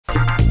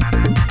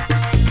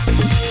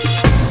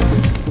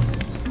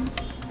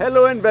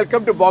Hello and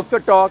welcome to Walk the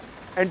Talk,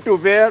 and to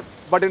where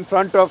but in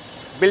front of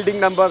building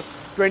number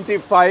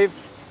 25,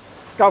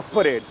 Cuff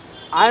Parade.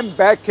 I'm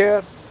back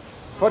here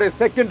for a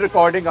second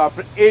recording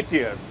after 8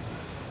 years.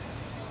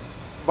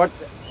 But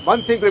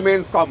one thing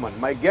remains common.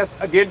 My guest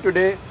again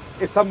today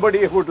is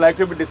somebody who would like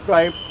to be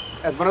described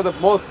as one of the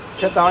most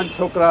shaitan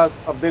chokras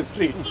of this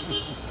street.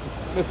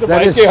 Mr.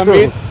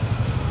 YK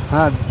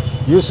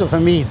Hamied. Yusuf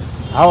Hamied.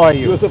 How are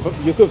you?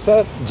 Yusuf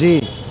sir.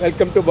 Ji.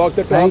 Welcome to Walk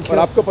the Talk. Thank you.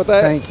 And aapko pata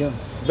hai, thank you.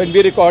 When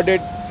we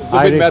recorded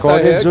Zubin Mehta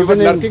here, you were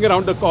lurking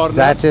around the corner.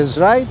 That is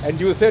right.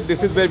 And you said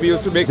this is where we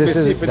used to make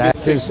mischief in this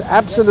That is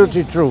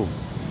absolutely true.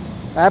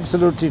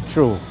 Absolutely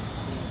true.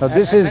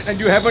 And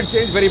you haven't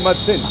changed very much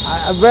since.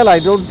 Well, I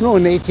don't know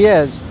in 8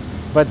 years,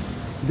 but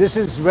this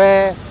is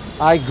where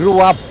I grew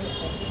up.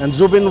 And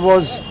Zubin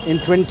was in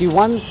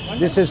 21,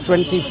 this is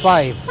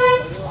 25.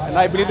 And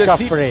I believe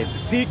the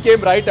sea came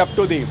right up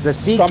to the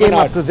sea promenade. Came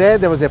up to there,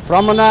 there was a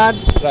promenade.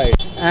 Right.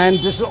 And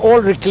this is all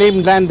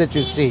reclaimed land that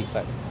you see.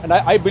 Right. And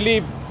I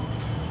believe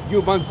you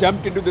once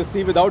jumped into the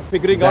sea without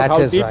figuring out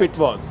how deep it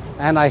was.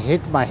 And I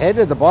hit my head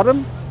at the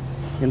bottom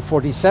in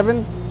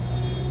 47.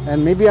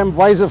 And maybe I'm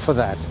wiser for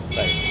that.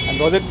 Right.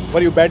 And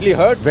were you badly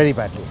hurt? Very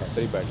badly hurt.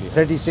 Very badly hurt.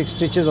 36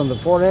 stitches on the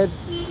forehead,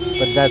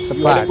 but that's a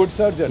You are a good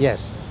surgeon.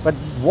 Yes. But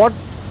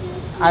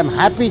I'm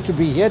happy to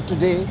be here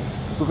today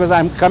because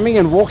I'm coming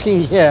and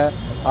walking here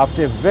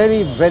after a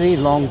very, very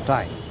long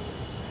time.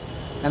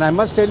 And I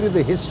must tell you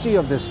the history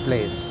of this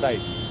place. Right.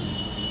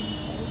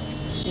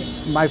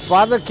 My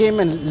father came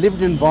and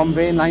lived in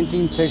Bombay in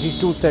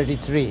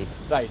 1932-33.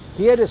 Right.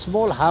 He had a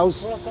small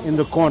house in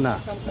the corner.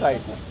 Right.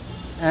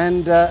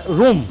 And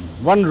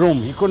one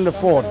room, he couldn't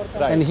afford.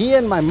 Right. And he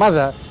and my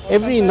mother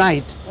every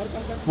night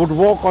would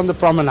walk on the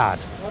promenade.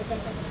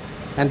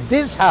 And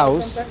this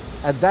house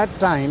at that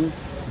time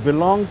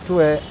belonged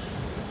to a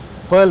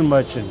pearl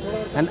merchant,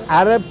 an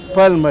Arab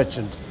pearl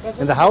merchant.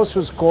 And the house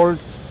was called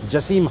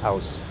Jasim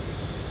House.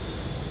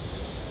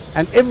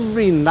 And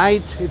every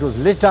night it was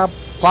lit up,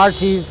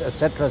 parties,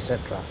 etc.,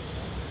 etc.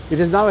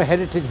 It is now a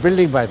heritage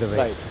building, by the way.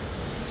 Right.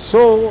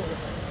 So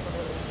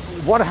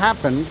what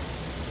happened?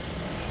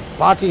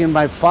 Party, and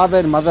my father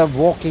and mother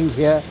walking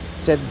here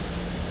said,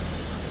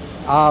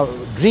 our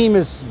dream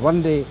is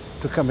one day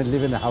to come and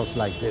live in a house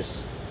like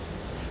this.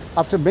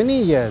 After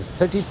many years,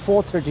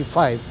 34,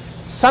 35,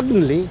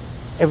 suddenly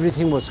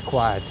everything was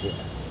quiet here.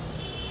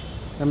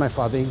 And my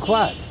father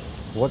inquired,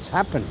 what's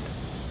happened?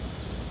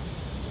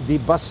 The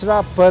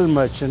Basra pearl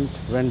merchant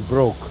went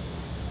broke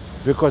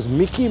because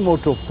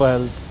Mikimoto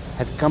pearls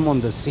had come on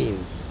the scene.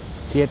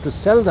 He had to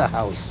sell the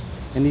house,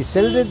 and he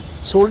sold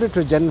it to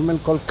a gentleman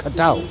called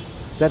Khatau.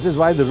 That is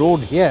why the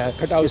road here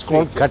is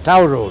called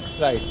Khatau Road.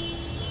 Right.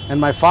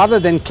 And my father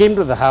then came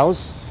to the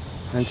house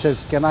and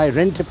says, can I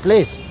rent a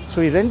place?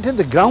 So he rented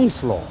the ground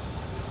floor,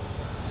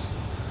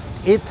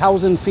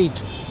 8,000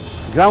 feet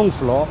ground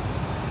floor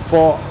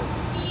for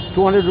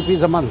 200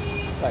 rupees a month.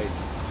 Right.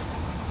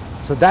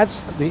 So that's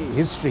the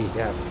history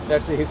here.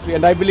 That's the history.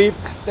 And I believe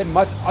that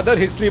much other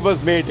history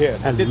was made here.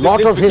 And a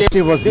lot of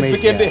history was made here.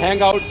 This became the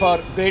hangout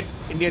for great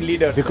Indian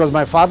leaders. Because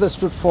my father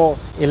stood for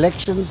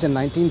elections in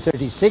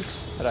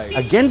 1936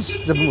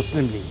 against the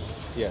Muslim League,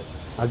 yes,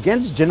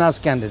 against Jinnah's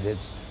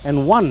candidates,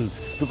 and won.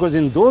 Because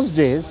in those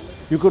days,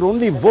 you could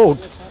only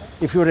vote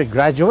if you were a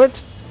graduate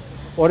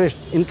or an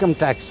income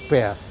tax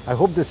payer. I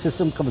hope the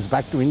system comes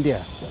back to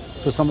India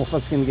so some of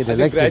us can get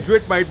elected.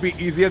 Graduate might be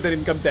easier than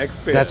income tax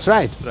payer. That's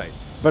right. Right.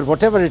 But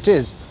whatever it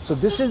is, so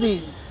this is the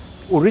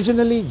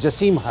originally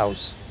Jasim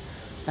House.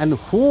 And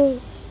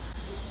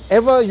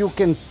whoever you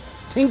can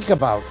think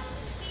about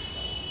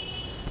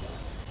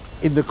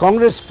in the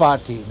Congress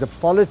party, the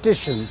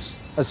politicians,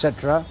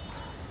 etc.,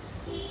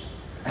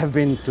 have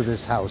been to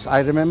this house.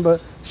 I remember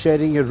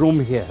sharing a room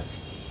here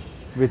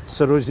with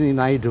Sarojini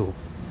Naidu,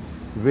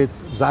 with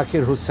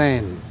Zakir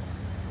Hussain,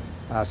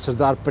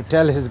 Sardar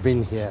Patel has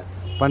been here,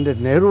 Pandit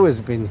Nehru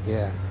has been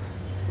here,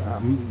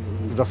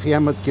 Rafi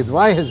Ahmed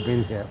Kidwai has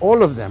been here,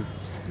 all of them.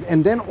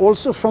 And then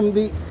also from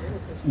the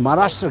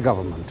Maharashtra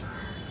government.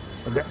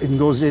 In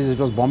those days it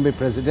was Bombay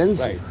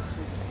Presidency.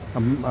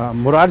 Right.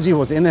 Morarji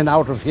was in and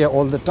out of here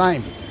all the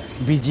time.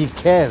 B.G.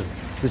 Kher,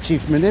 the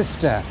Chief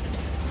Minister,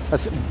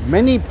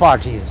 many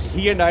parties.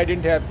 He and I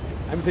didn't have,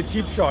 it's a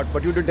cheap shot,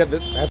 but you didn't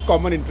have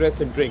common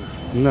interests in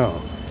drinks. No.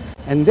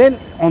 And then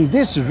on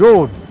this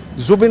road,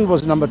 Zubin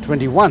was number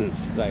 21.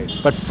 Right.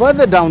 But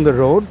further down the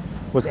road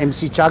was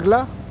MC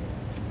Chagla.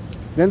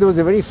 Then there was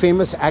a very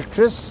famous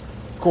actress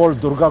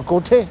called Durga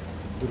Kote.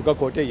 Durga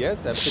Kote, yes.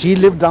 Absolutely. She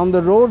lived down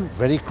the road,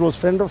 very close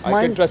friend of mine.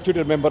 I can trust you to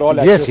remember all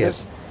actresses.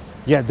 Yes, yes.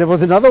 Yeah, there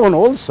was another one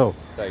also.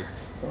 Right.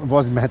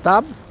 Was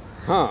Mehtab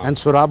and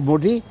Surab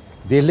Modi.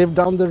 They lived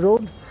down the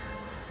road.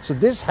 So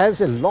this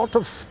has a lot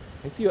of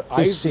I see your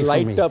eyes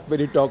light up when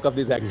you talk of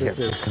these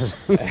actresses.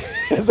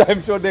 Yes,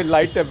 I'm sure they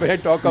light up when I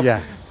talk of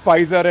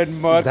Pfizer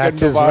and Merck and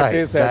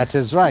Novartis that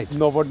is right.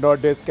 Novo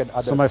Nordisk and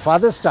others. So my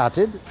father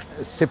started,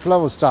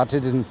 Cipla was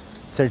started in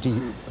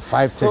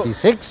 35,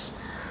 36.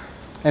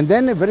 And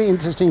then a very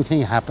interesting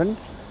thing happened,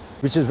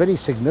 which is very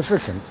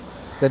significant,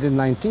 that in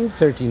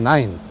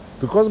 1939,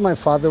 Because my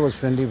father was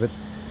friendly with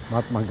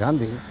Mahatma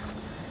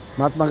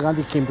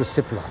Gandhi came to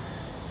Cipla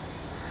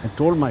and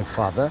told my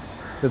father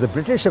that the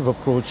British have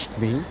approached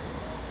me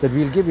that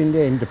we'll give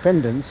India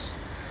independence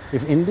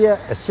if India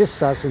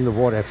assists us in the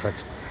war effort.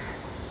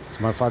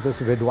 So my father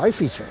said, where do I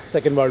feature?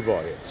 Second World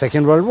War. Yeah.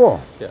 Second World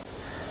War. Yeah.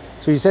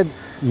 So he said,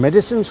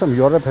 medicines from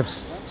Europe have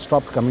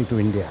stopped coming to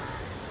India.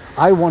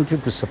 I want you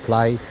to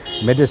supply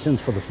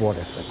medicines for the war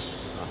effort.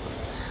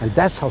 And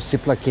that's how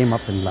Cipla came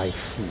up in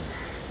life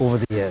over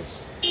the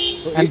years.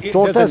 So and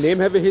taught does us, the name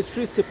have a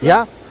history, Cipla?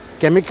 yeah,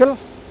 chemical,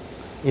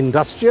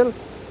 industrial,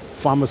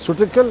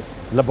 pharmaceutical,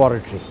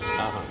 laboratory.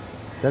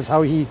 That's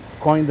how he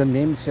coined the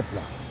name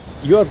Cipla.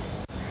 You are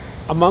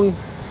among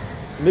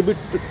maybe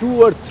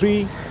 2 or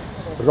 3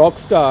 rock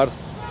stars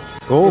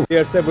in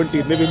their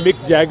 70s. Maybe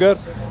Mick Jagger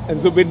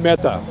and Zubin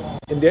Mehta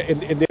in their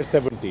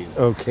 70s.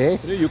 Okay.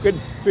 You can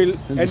fill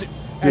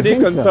any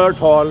concert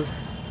hall,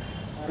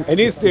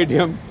 any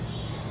stadium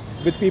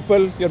with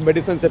people your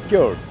medicines have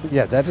cured.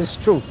 Yeah, that is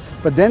true.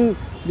 But then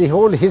the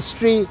whole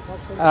history,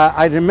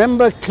 I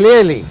remember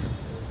clearly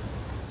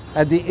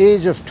at the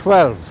age of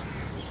 12,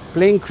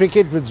 playing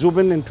cricket with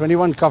Zubin in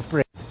 21 Cuff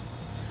Parade.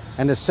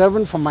 And a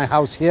servant from my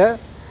house here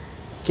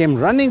came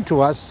running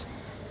to us,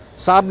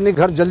 Saab ne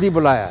ghar jaldi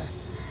bulaya hai.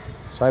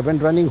 So I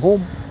went running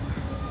home.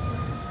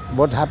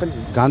 What happened?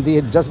 Gandhi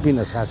had just been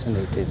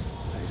assassinated.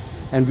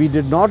 And we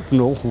did not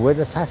know who had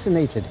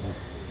assassinated him.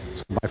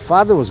 So my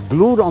father was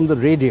glued on the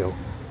radio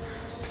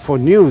for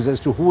news as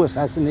to who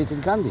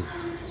assassinated Gandhi.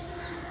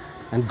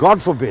 And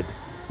God forbid,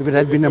 if it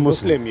had been a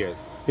Muslim, yes.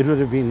 it would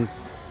have been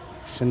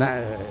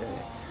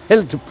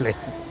hell to play.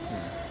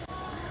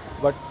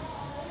 But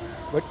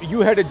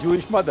you had a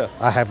Jewish mother.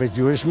 I have a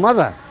Jewish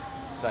mother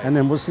and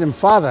a Muslim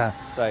father.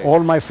 Right. All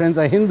my friends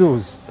are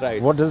Hindus.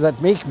 Right. What does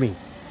that make me?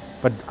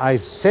 But I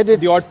said it.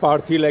 The odd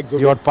Parsi like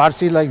Zubin. The odd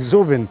Parsi like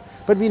Zubin.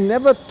 But we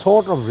never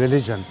thought of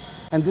religion.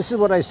 And this is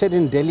what I said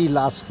in Delhi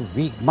last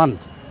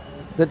month.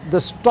 That the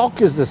stock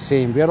is the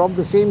same. We are of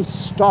the same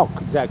stock.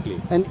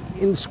 Exactly. And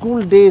in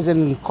school days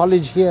and in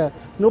college here,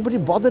 nobody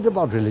bothered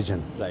about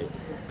religion. Right.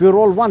 We were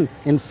all one.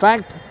 In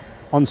fact,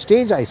 on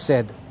stage I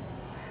said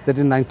that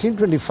in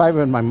 1925,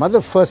 when my mother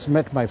first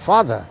met my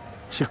father,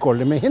 she called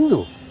him a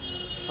Hindu.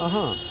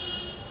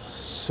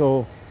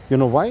 So, you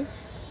know why?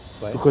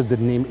 Why? Because the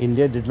name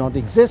India did not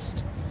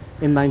exist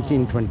in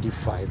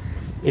 1925.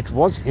 It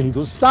was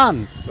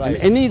Hindustan. Right. And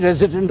any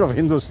resident of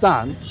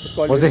Hindustan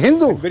was a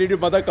Hindu. Hindu. Where did your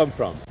mother come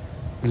from?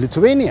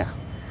 Lithuania.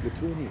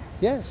 Lithuania.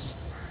 Yes.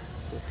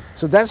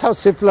 So that's how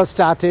Cipla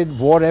started,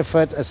 war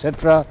effort,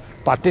 etc.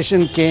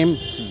 Partition came.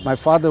 My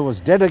father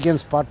was dead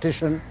against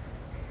partition.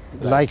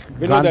 Like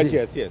We Gandhi. know that,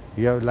 yes, yes.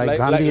 Yeah, like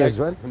Gandhi as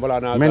well.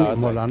 Maulana Many, Azad,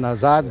 Maulana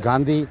Azad,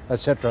 Gandhi,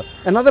 etc.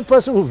 Another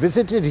person who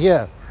visited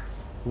here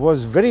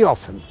was very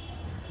often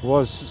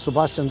was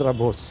Subhash Chandra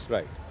Bose.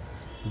 Right.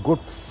 Good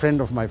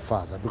friend of my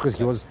father because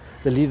he was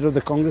the leader of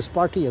the Congress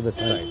party at the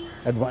time,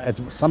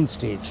 at some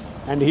stage.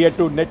 And he had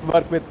to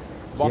network with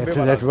Bombay. He had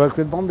to network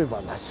with Bombay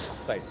Walas.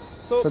 Right.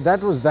 So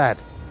that was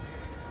that.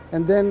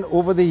 And then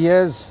over the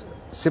years,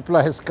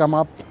 Cipla has come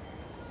up.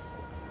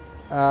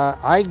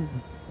 I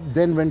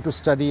then went to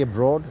study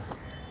abroad.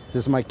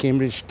 This is my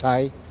Cambridge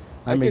tie.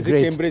 I'm a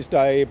great Cambridge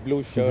tie,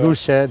 blue shirt. blue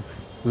shirt,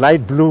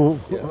 light blue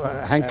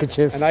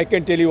handkerchief. And I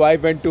can tell you, I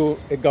went to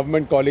a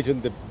government college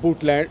in the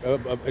bootland,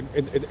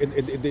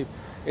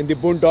 in the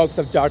boondocks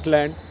of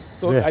Jharkhand.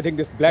 So Yeah. I think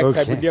this black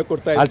Sabudia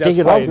kurta is I'll just take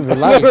it fine. off if you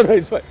like. No,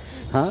 it's fine.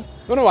 Huh?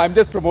 No, I'm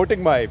just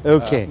promoting my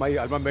my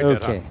alma mater.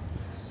 Okay.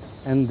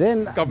 And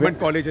then Government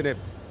college in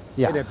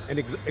Yeah. an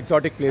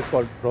exotic place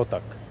called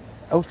Rohtak.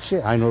 Oh,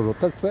 shit, I know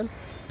Rohtak well.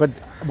 But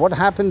what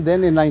happened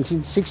then in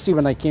 1960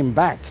 when I came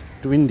back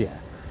to India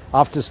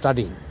after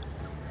studying?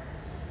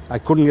 I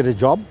couldn't get a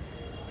job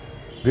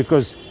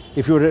because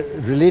if you were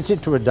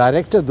related to a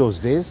director those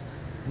days,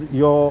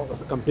 your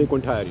Company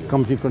couldn't hire you.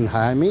 company couldn't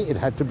hire me. It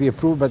had to be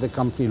approved by the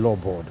company law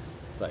board.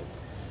 Right.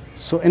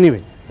 So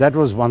anyway, that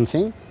was one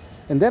thing.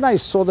 And then I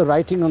saw the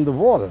writing on the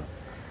wall.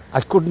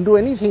 I couldn't do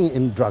anything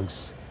in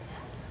drugs.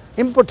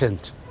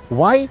 Impotent.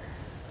 Why?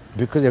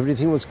 Because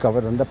everything was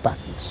covered under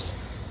patents.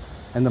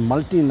 And the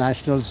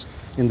multinationals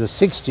in the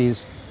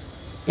 60s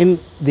in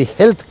the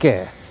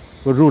healthcare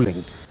were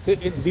ruling. See,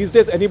 these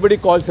days, anybody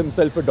calls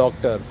himself a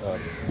doctor.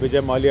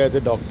 Vijay Mallya is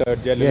a doctor,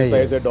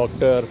 Jayalalitha is a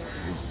doctor,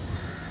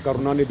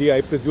 Karunanidhi,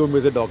 I presume,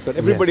 is a doctor.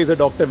 Everybody is a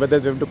doctor, whether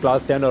they went to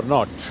class 10 or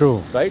not.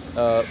 True. Right?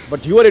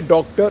 But you are a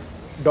doctor.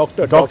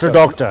 Doctor.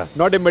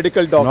 Not a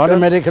medical doctor. Not a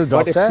medical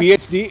doctor. But a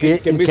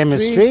PhD in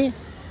chemistry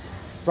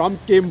from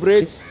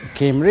Cambridge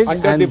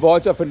under the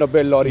watch of a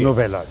Nobel laureate.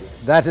 Nobel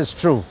laureate. That is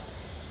true.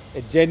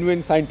 A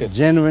genuine scientist.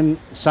 Genuine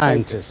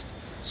scientist.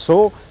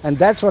 So, and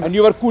that's what... And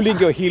you were cooling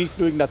your heels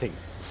doing nothing.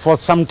 For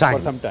some time.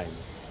 For some time.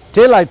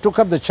 Till I took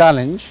up the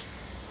challenge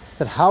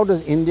that how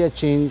does India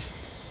change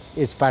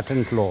its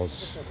patent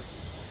laws?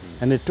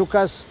 And it took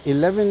us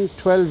 11,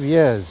 12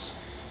 years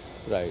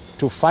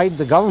to fight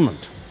the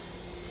government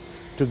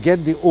to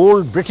get the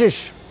old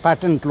British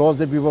patent laws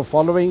that we were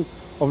following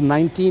of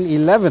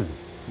 1911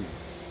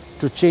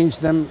 to change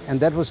them, and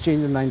that was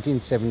changed in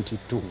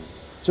 1972.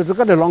 So to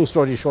cut a long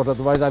story short,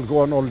 otherwise I'll go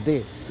on all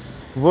day,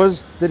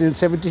 was that in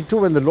 72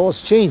 when the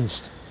laws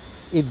changed,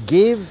 it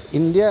gave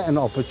India an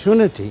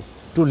opportunity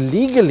to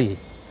legally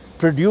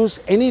produce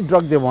any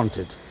drug they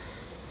wanted.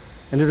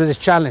 And it was a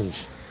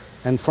challenge.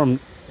 And from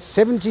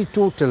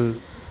 72 till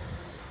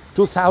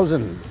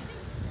 2000,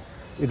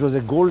 it was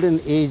a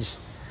golden age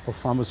of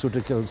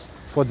pharmaceuticals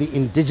for the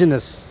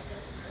indigenous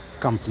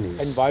companies.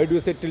 And why do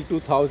you say till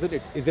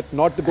 2000? Is it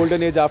not the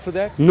golden age after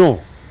that?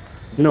 No.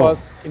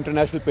 Because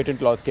international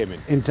patent laws came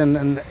in.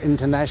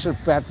 International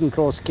patent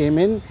laws came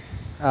in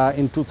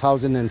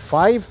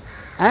 2005,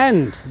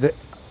 and the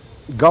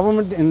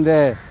government in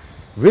their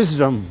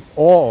wisdom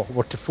or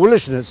what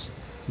foolishness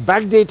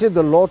backdated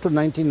the law to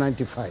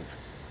 1995,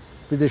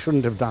 which they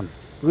shouldn't have done,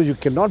 because you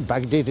cannot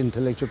backdate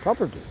intellectual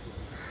property,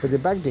 but they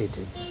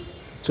backdated.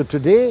 So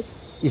today,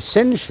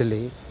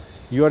 essentially,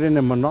 you are in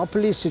a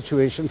monopoly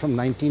situation from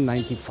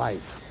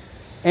 1995.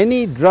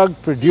 Any drug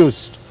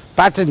produced,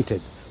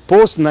 patented,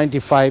 post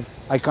 95,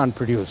 I can't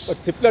produce. But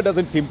Cipla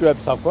doesn't seem to have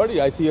suffered.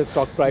 I see a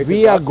stock price.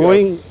 We are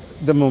going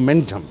the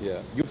momentum. Yeah.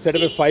 You've set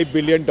up a $5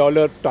 billion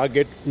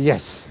target.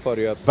 Yes. For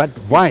your But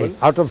why?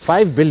 people. Out of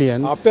 5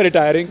 billion. After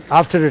retiring.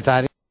 After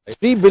retiring,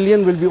 3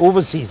 billion will be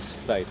overseas.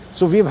 Right.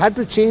 So we've had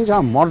to change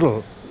our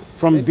model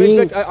from In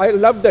being... fact, I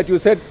love that you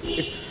said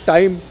it's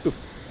time to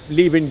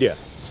leave India.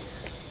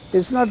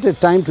 It's not the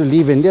time to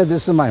leave India.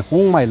 This is my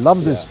home. I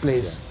love this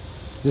place. Yeah.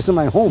 This is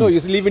my home. No,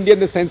 you leave India in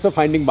the sense of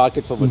finding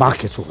markets overseas.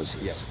 Markets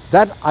overseas. Yeah.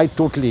 That I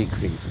totally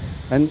agree.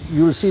 And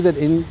you'll see that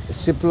in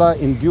Cipla,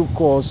 in due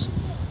course,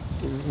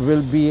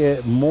 will be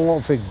more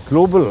of a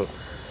global,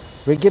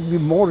 we get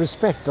more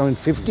respect. I mean,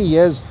 50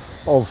 years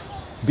of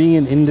being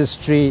in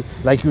industry,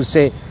 like you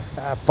say,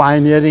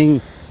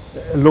 pioneering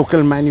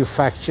local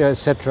manufacture,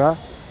 etc.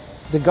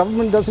 The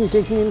government doesn't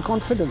take me in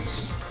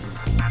confidence.